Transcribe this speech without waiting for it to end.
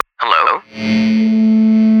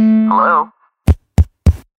Hello?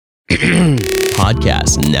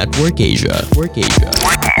 Podcast Network Asia.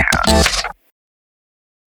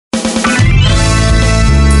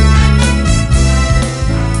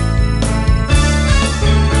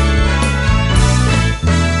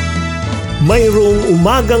 Mayroong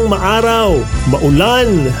umagang maaraw,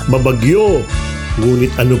 maulan, mabagyo.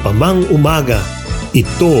 Ngunit ano pa mang umaga,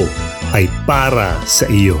 ito ay para sa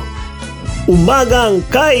iyo. Umagang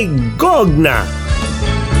kay Gogna!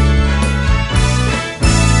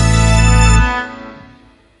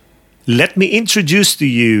 Let me introduce to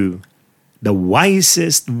you the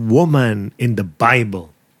wisest woman in the Bible.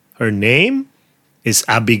 Her name is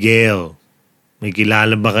Abigail. May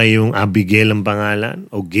kilala ba kayong Abigail ang pangalan?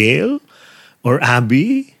 O Gail? Or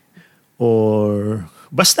Abby? Or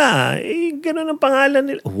basta, ganun ang pangalan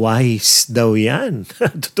nila. Wise daw yan.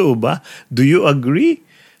 Totoo ba? Do you agree?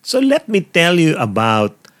 So let me tell you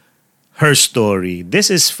about her story. This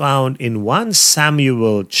is found in 1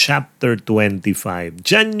 Samuel chapter 25.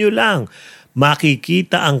 Diyan nyo lang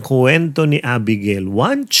makikita ang kwento ni Abigail.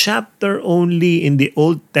 One chapter only in the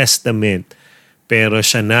Old Testament. Pero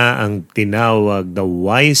siya na ang tinawag the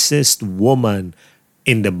wisest woman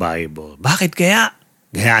in the Bible. Bakit kaya?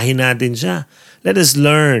 Gayahin natin siya. Let us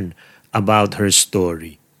learn about her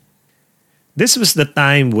story. This was the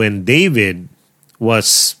time when David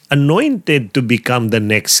was anointed to become the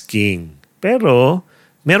next king. Pero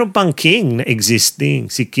meron pang king na existing,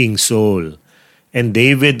 si King Saul. And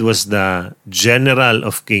David was the general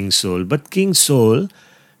of King Saul. But King Saul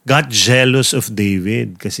got jealous of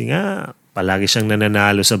David kasi nga palagi siyang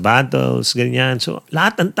nananalo sa battles, ganyan. So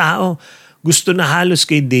lahat ng tao gusto na halos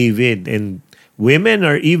kay David, and women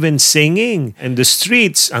are even singing in the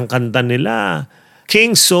streets. Ang kanta nila,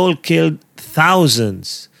 King Saul killed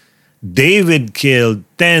thousands. David killed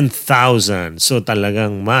 10,000. So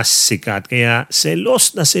talagang mas sikat. Kaya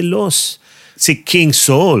selos na selos si King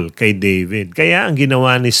Saul kay David. Kaya ang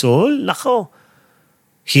ginawa ni Saul,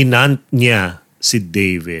 hinant niya si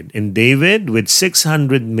David. And David with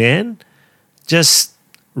 600 men just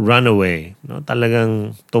run away. No?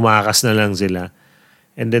 Talagang tumakas na lang sila.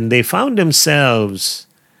 And then they found themselves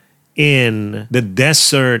in the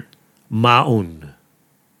desert Maon.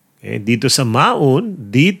 Okay? Dito sa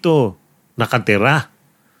Maon, dito nakatira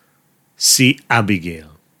si Abigail.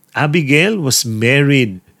 Abigail was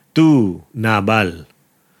married to Nabal.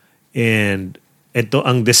 And ito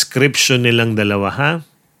ang description nilang dalawa, ha?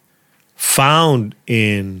 Found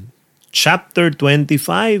in chapter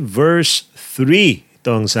 25 verse 3. Ito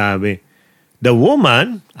ang sabi. The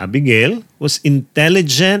woman, Abigail, was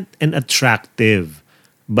intelligent and attractive,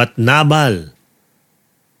 but Nabal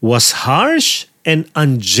was harsh and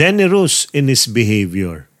ungenerous in his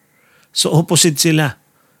behavior. So opposite sila.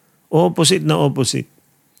 Opposite na opposite.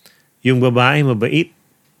 Yung babae mabait,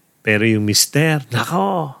 pero yung mister,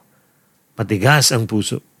 matigas ang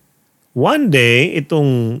puso. One day,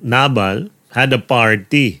 itong Nabal had a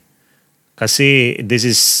party kasi this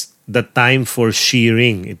is the time for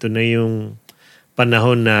shearing. Ito na yung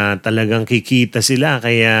panahon na talagang kikita sila.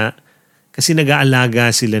 Kaya, kasi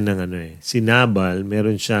nag-aalaga sila ng Si Nabal,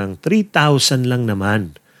 meron siyang 3,000 lang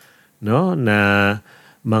naman, no? Na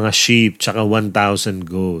mga sheep, tsaka 1,000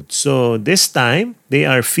 goats. So, this time, they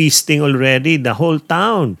are feasting already the whole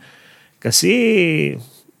town. Kasi,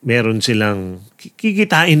 meron silang,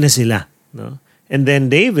 kikitain na sila, no? And then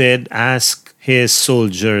David asked his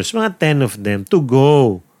soldiers, mga 10 of them, to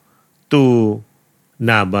go to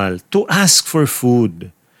Nabal to ask for food.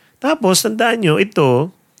 Tapos, tandaan nyo, ito,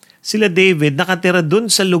 sila David nakatira dun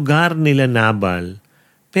sa lugar nila Nabal.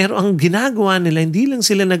 Pero ang ginagawa nila, hindi lang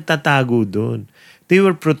sila nagtatago dun. They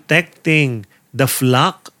were protecting the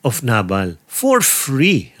flock of Nabal for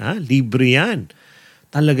free. Libre yan.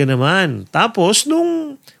 Talaga naman. Tapos,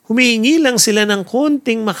 nung humihingi lang sila ng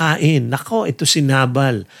konting makain, ito si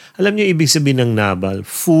Nabal. Alam niyo ibig sabihin ng Nabal?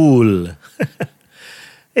 Fool.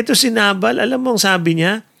 Ito si Nabal, alam mo ang sabi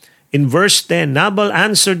niya? In verse 10, Nabal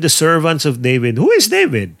answered the servants of David, Who is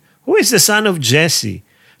David? Who is the son of Jesse?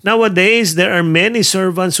 Nowadays, there are many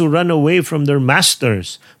servants who run away from their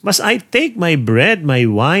masters. Must I take my bread, my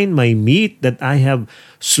wine, my meat that I have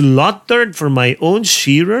slaughtered for my own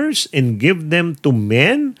shearers and give them to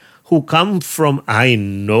men who come from I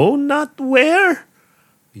know not where?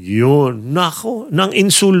 Yun, nang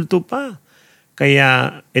insulto pa.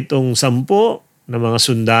 Kaya itong 10 na mga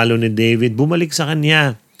sundalo ni David, bumalik sa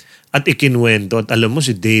kanya at ikinwento. At alam mo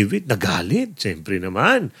si David, nagalit. Siyempre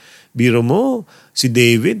naman. Biro mo, si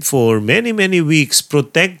David for many weeks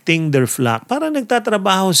protecting their flock. Parang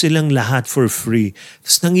nagtatrabaho silang lahat for free.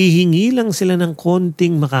 Tapos nangihingi lang sila ng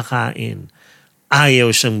konting makakain.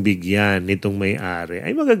 ayaw siyang bigyan nitong may-ari,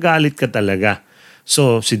 ay magagalit ka talaga.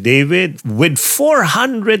 So si David with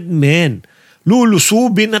 400 men,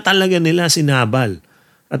 lulusubin na talaga nila si Nabal.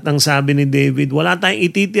 At ang sabi ni David, wala tayong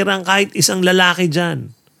ititirang kahit isang lalaki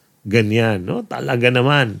dyan. Ganyan, no? Talaga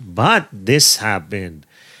naman. But this happened.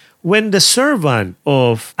 When the servant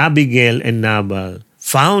of Abigail and Nabal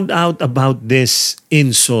found out about this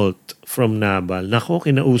insult from Nabal, nako,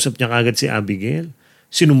 kinausap niya kagad si Abigail.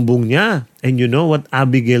 Sinumbong niya. And you know what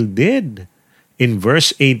Abigail did? In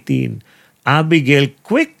verse 18, Abigail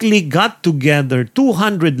quickly got together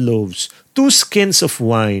 200 loaves, 2 skins of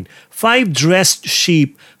wine, 5 dressed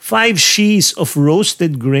sheep, 5 sheaves of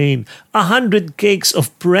roasted grain, 100 cakes of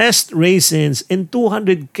pressed raisins, and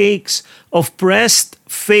 200 cakes of pressed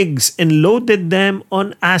figs, and loaded them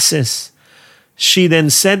on asses. She then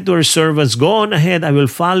said to her servants, "Go on ahead, I will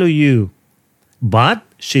follow you." But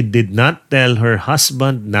she did not tell her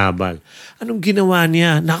husband Nabal. Anong ginawa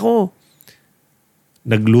niya? Nako,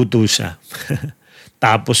 nagluto siya.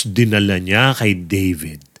 Tapos dinala niya kay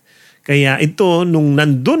David. Kaya ito, nung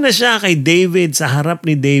nandun na siya kay David, sa harap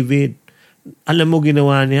ni David, alam mo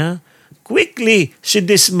ginawa niya? Quickly, she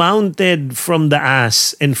dismounted from the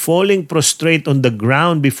ass and falling prostrate on the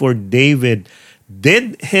ground before David,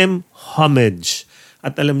 did him homage.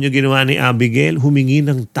 At alam niyo ginawa ni Abigail? Humingi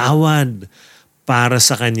ng tawad para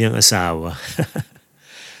sa kanyang asawa.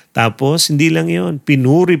 Tapos, hindi lang yon,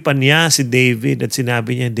 pinuri pa niya si David at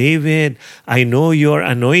sinabi niya, "David, I know you're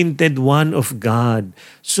anointed one of God.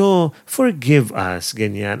 So, forgive us."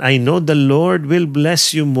 Ganyan. "I know the Lord will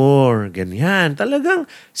bless you more." Ganyan.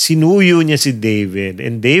 Talagang sinuyo niya si David.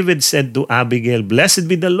 And David said to Abigail,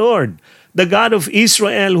 "Blessed be the Lord, the God of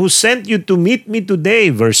Israel, who sent you to meet me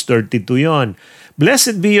today." Verse 32 yon.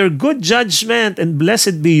 "Blessed be your good judgment, and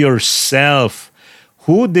blessed be yourself,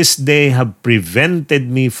 who this day have prevented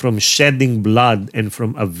me from shedding blood and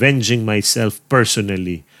from avenging myself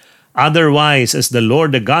personally. Otherwise, as the Lord,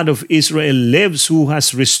 the God of Israel, lives, who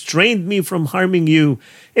has restrained me from harming you,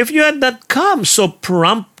 if you had not come so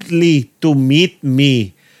promptly to meet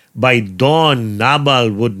me, by dawn Nabal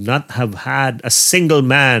would not have had a single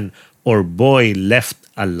man or boy left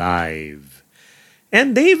alive."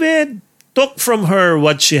 And David took from her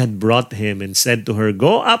what she had brought him and said to her,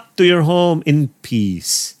 "Go up to your home in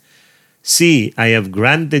peace. See, I have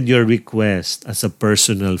granted your request as a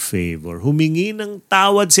personal favor." Humingi ng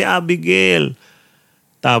tawad si Abigail.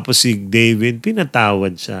 Tapos si David,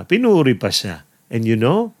 pinatawad siya. Pinuri pa siya. And you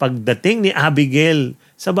know, pagdating ni Abigail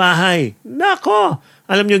sa bahay, nako,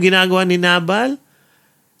 alam niyo ginagawa ni Nabal?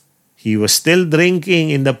 He was still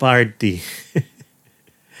drinking in the party.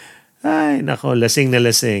 Ay, nako, lasing na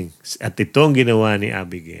lasing. At itong ginawa ni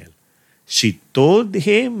Abigail. She told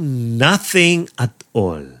him nothing at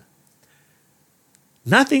all.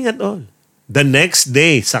 Nothing at all. The next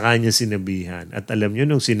day, sa kanya sinabihan. At alam niyo,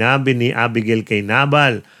 nung sinabi ni Abigail kay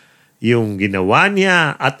Nabal, yung ginawa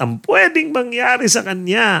niya at ang pwedeng mangyari sa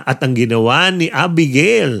kanya at ang ginawa ni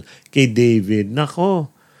Abigail kay David, nako,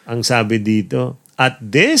 ang sabi dito, at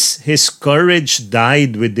this, his courage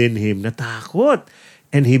died within him. Natakot.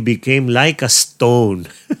 And he became like a stone.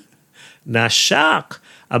 Na-shock.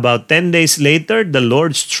 About 10 days later, the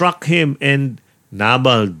Lord struck him and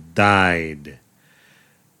Nabal died.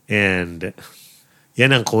 And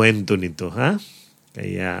yan ang kwento nito, ha?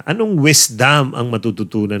 Kaya anong wisdom ang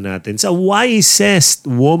matututunan natin sa wisest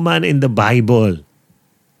woman in the Bible?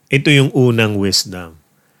 Ito yung unang wisdom.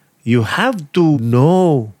 You have to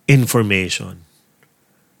know information.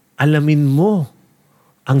 Alamin mo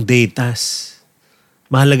ang datas.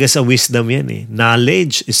 Mahalaga sa wisdom yan eh.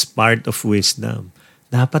 Knowledge is part of wisdom.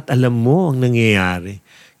 Dapat alam mo ang nangyayari.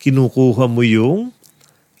 Kinukuha mo yung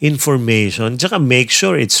information, tsaka make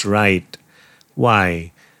sure it's right.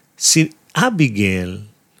 Why? Si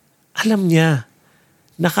Abigail, alam niya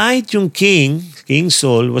na kahit yung King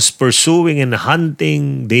Saul was pursuing and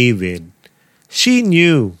hunting David, she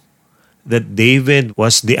knew that David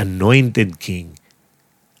was the anointed king.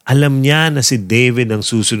 Alam niya na si David ang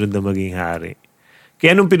susunod na maging hari.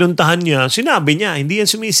 Kaya nung pinuntahan niya, sinabi niya, hindi yan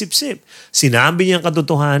sumisip-sip. Sinabi niya ang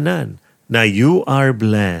katotohanan na you are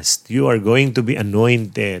blessed. You are going to be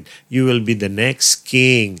anointed. You will be the next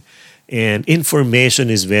king. And information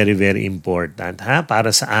is very, very important para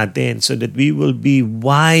sa atin so that we will be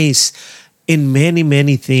wise in many,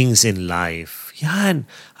 many things in life. Yan.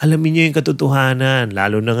 Alamin niyo yung katotohanan.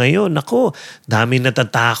 Lalo na ngayon, nako, dami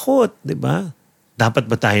natatakot, di ba? Dapat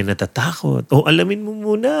ba tayo natatakot? O alamin mo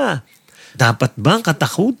muna. Dapat bang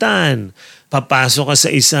katakutan? Papasok ka sa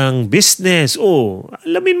isang business.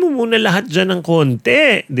 Alamin mo muna lahat dyan ng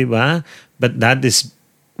konti, di ba? But that is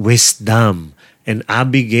wisdom. And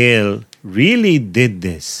Abigail really did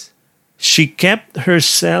this. She kept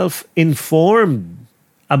herself informed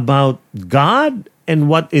about God and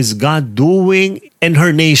what is God doing in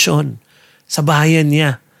her nation, sa bayan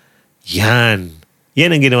niya. Yan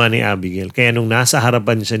ang ginawa ni Abigail. Kaya nung nasa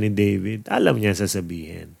harapan siya ni David, alam niya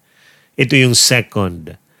sasabihin. Ito yung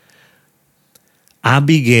second.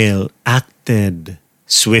 Abigail acted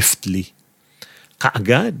swiftly.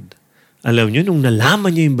 Kaagad. Alam niyo, nung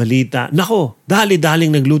nalaman niya yung balita, nako,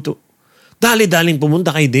 dali-daling nagluto. Dali-daling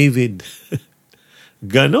pumunta kay David.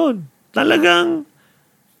 Ganon. Talagang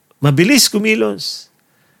mabilis kumilos.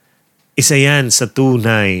 Isa yan sa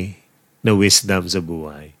tunay na wisdom sa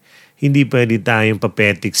buhay. Hindi pwede tayong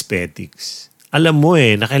papetiks-petiks. Alam mo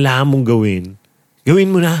na kailangan mong gawin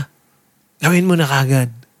mo na. Gawin mo na kagad.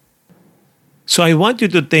 So I want you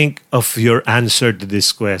to think of your answer to this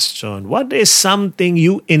question. What is something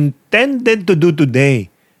you intended to do today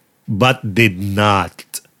but did not?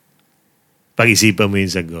 Pag-isipan mo yung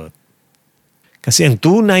sagot. Kasi ang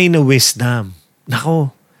tunay na wisdom, nako,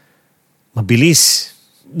 mabilis.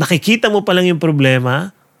 Nakikita mo pa lang yung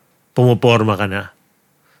problema, pumoporma ka na.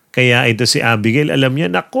 Kaya ito si Abigail, alam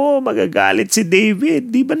niya, nako, magagalit si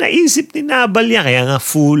David. Di ba naisip ni Nabal niya? Kaya nga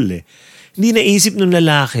fool Hindi naisip ng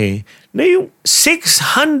lalaki na yung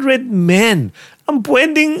 600 men ang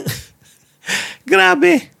pwedeng,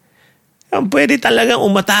 grabe, ang pwede talagang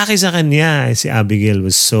umatake sa kanya. Si Abigail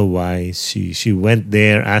was so wise. She went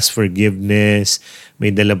there, asked forgiveness,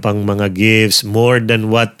 may dala pang mga gifts, more than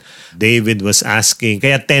what David was asking.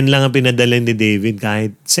 Kaya 10 lang ang pinadala ni David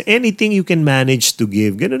kahit sa anything you can manage to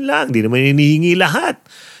give. Ganun lang, di naman hinihingi lahat.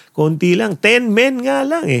 Konti lang, 10 men nga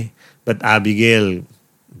lang But Abigail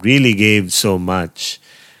really gave so much.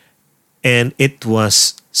 And it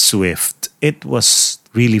was swift. It was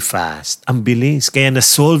really fast. Ang bilis. Kaya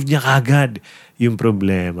na-solve niya kagad yung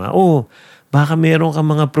problema. Baka meron ka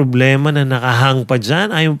mga problema na nakahang pa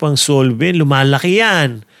dyan. Ayaw pang solvein. Lumalaki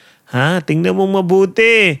yan. Tingnan mo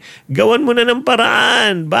mabuti. Gawan mo na ng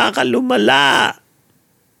paraan. Baka lumala.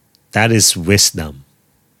 That is wisdom.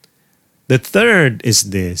 The third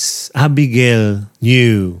is this. Abigail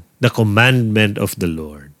knew the commandment of the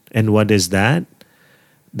Lord. And what is that?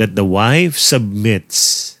 That the wife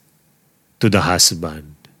submits to the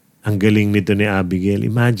husband. Ang galing nito ni Abigail.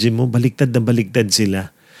 Imagine mo, baliktad na baliktad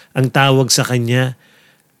sila. Ang tawag sa kanya,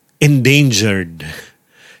 endangered.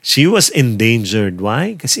 She was endangered.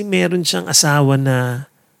 Why? Kasi meron siyang asawa na,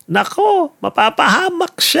 nako,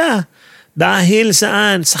 mapapahamak siya. Dahil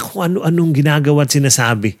saan? Sa kung ano-anong ginagawa at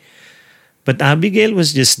sinasabi. But Abigail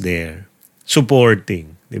was just there,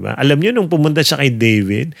 supporting. Diba? Alam niyo, nung pumunta siya kay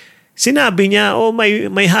David, sinabi niya,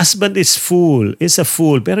 my husband is a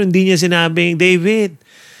fool. Pero hindi niya sinabing, David,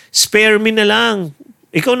 spare me na lang.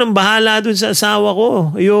 Ikaw nang bahala dun sa asawa ko.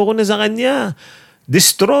 Ayoko na sa kanya.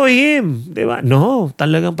 Destroy him. Diba? No,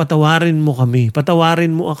 talagang patawarin mo kami.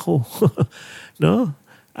 Patawarin mo ako. No?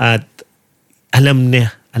 At alam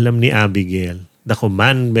ni Abigail the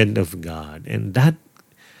commandment of God. And that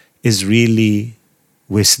is really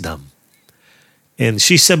wisdom. And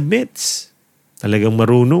she submits. Talagang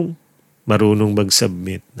marunong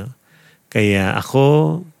mag-submit. No? Kaya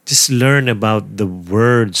ako, just learn about the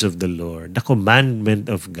words of the Lord, the commandment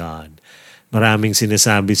of God. Maraming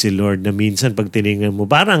sinasabi si Lord na minsan pag tinignan mo,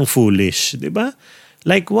 parang foolish, di ba?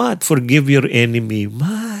 Like what? Forgive your enemy.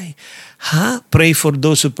 Pray for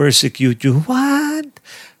those who persecute you. What?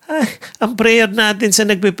 Ang prayer natin sa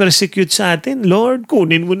nagpe-persecute sa atin, Lord,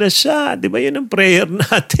 kunin mo na siya. Di ba? Yun ang prayer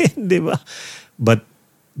natin, di ba? But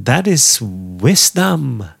that is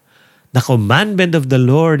wisdom. The commandment of the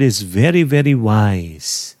Lord is very, very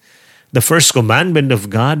wise. The first commandment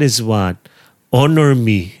of God is what? Honor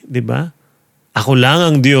me. Di ba? Ako lang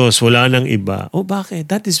ang Diyos, wala nang iba. Bakit?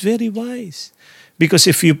 That is very wise. Because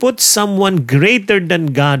if you put someone greater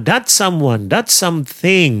than God, that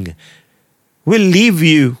something will leave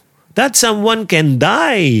you. That someone can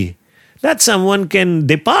die. That someone can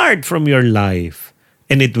depart from your life.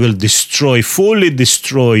 And it will fully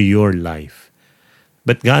destroy your life.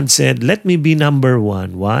 But God said, let me be number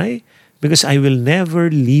one. Why? Because I will never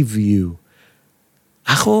leave you.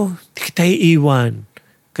 Ako, di kita iiwan.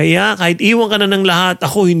 Kaya kahit iwan ka na ng lahat,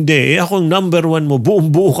 ako hindi. Ako ang number one mo.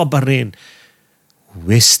 Buong-buo ka pa rin.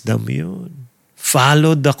 Wisdom yun.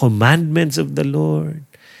 Follow the commandments of the Lord.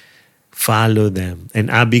 Follow them. And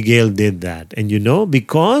Abigail did that. And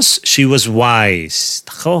because she was wise.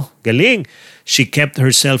 Ako, galing. She kept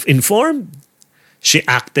herself informed. She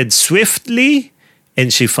acted swiftly.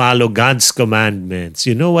 And she followed God's commandments.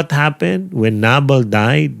 You know what happened? When Nabal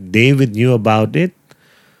died, David knew about it.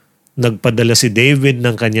 Nagpadala si David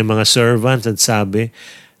ng kanyang mga servants at sabi,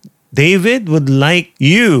 David would like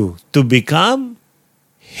you to become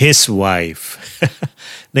his wife.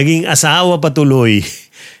 Naging asawa patuloy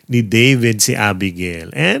ni David si Abigail.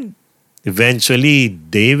 And eventually,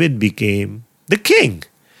 David became the king.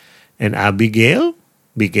 And Abigail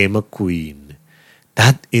became a queen.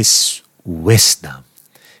 That is wisdom.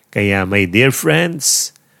 Kaya my dear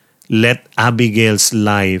friends, let Abigail's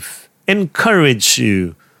life encourage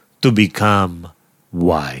you to become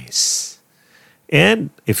wise.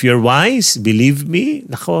 And if you're wise, believe me,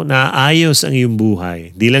 naayos ang iyong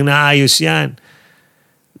buhay. Di lang naayos yan.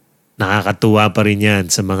 Nakakatuwa pa rin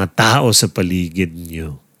yan sa mga tao sa paligid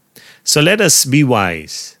niyo. So let us be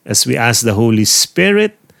wise as we ask the Holy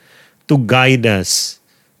Spirit to guide us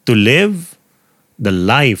to live the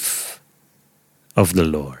life of the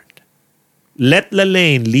Lord. Let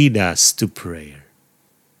Lalaine lead us to prayer.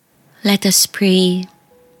 Let us pray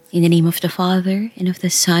in the name of the Father, and of the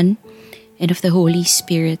Son, and of the Holy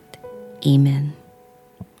Spirit. Amen.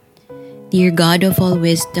 Dear God of all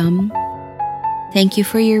wisdom, thank you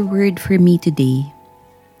for your word for me today.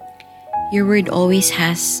 Your word always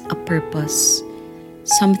has a purpose,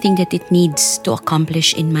 something that it needs to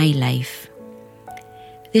accomplish in my life.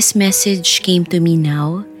 This message came to me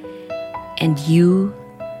now, and you,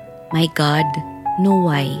 my God, know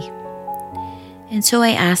why. And so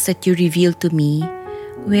I ask that you reveal to me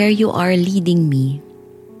where you are leading me.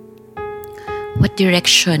 What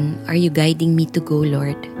direction are you guiding me to go,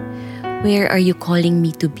 Lord? Where are you calling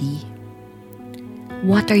me to be?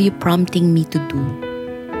 What are you prompting me to do?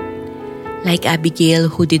 Like Abigail,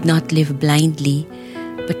 who did not live blindly,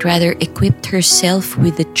 but rather equipped herself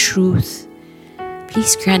with the truth,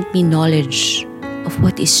 please grant me knowledge of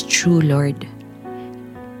what is true, Lord.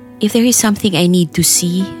 If there is something I need to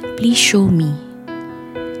see, please show me.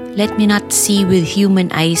 Let me not see with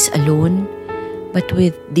human eyes alone, but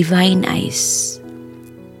with divine eyes.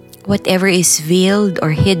 Whatever is veiled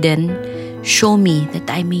or hidden, show me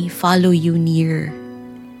that I may follow you near.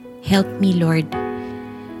 Help me, Lord.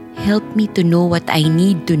 Help me to know what I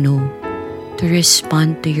need to know to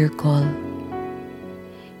respond to your call.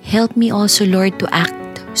 Help me also, Lord, to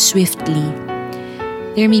act swiftly.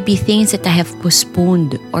 There may be things that I have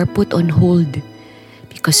postponed or put on hold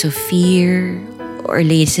because of fear or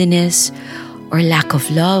laziness or lack of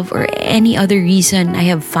love or any other reason I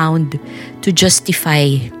have found to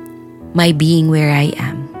justify my being where I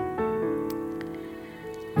am.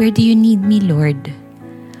 Where do you need me, Lord?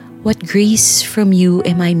 What grace from you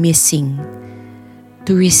am I missing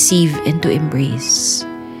to receive and to embrace?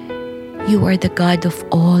 You are the God of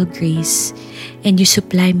all grace, and you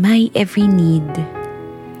supply my every need.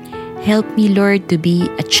 Help me, Lord, to be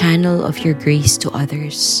a channel of your grace to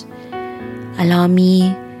others. Allow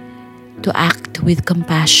me to act with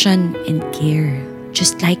compassion and care,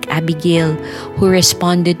 just like Abigail, who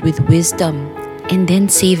responded with wisdom and then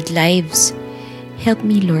saved lives. Help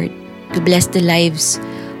me, Lord, to bless the lives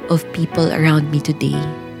of people around me today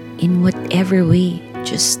in whatever way.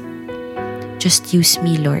 Just use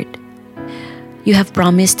me, Lord. You have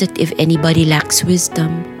promised that if anybody lacks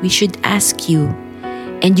wisdom, we should ask you,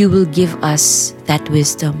 and you will give us that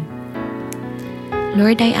wisdom.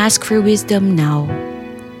 Lord, I ask for wisdom now.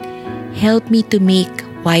 Help me to make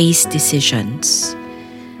wise decisions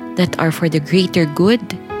that are for the greater good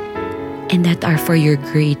and that are for your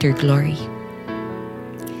greater glory.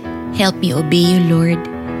 Help me obey you, Lord.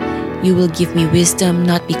 You will give me wisdom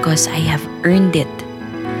not because I have earned it,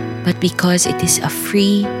 but because it is a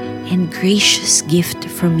free and gracious gift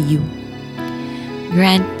from you.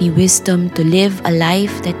 Grant me wisdom to live a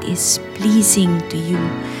life that is pleasing to you,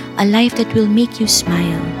 a life that will make you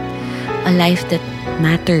smile, a life that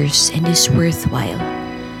matters and is worthwhile,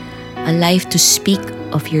 a life to speak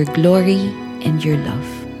of your glory and your love.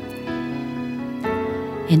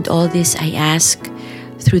 And all this I ask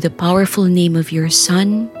through the powerful name of your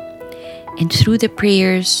Son and through the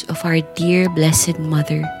prayers of our dear Blessed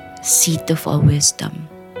Mother, seat of all wisdom.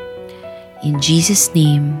 In Jesus'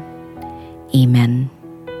 name, amen.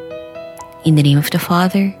 In the name of the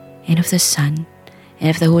Father, and of the Son, and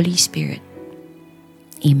of the Holy Spirit.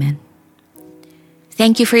 Amen.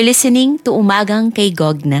 Thank you for listening to Umagang kay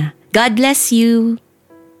Gogna. God bless you.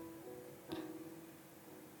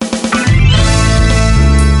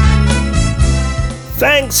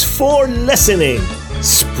 Thanks for listening.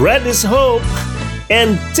 Spread His hope.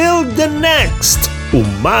 Until the next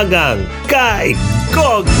Umagang kay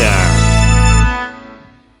Gogna.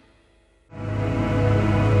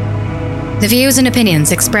 The views and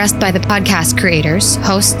opinions expressed by the podcast creators,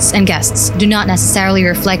 hosts, and guests do not necessarily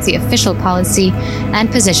reflect the official policy and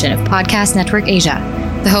position of Podcast Network Asia,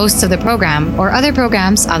 the hosts of the program, or other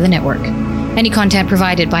programs of the network. Any content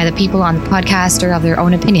provided by the people on the podcast are of their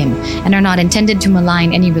own opinion and are not intended to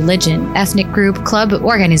malign any religion, ethnic group, club,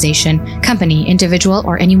 organization, company, individual,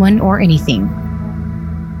 or anyone or anything.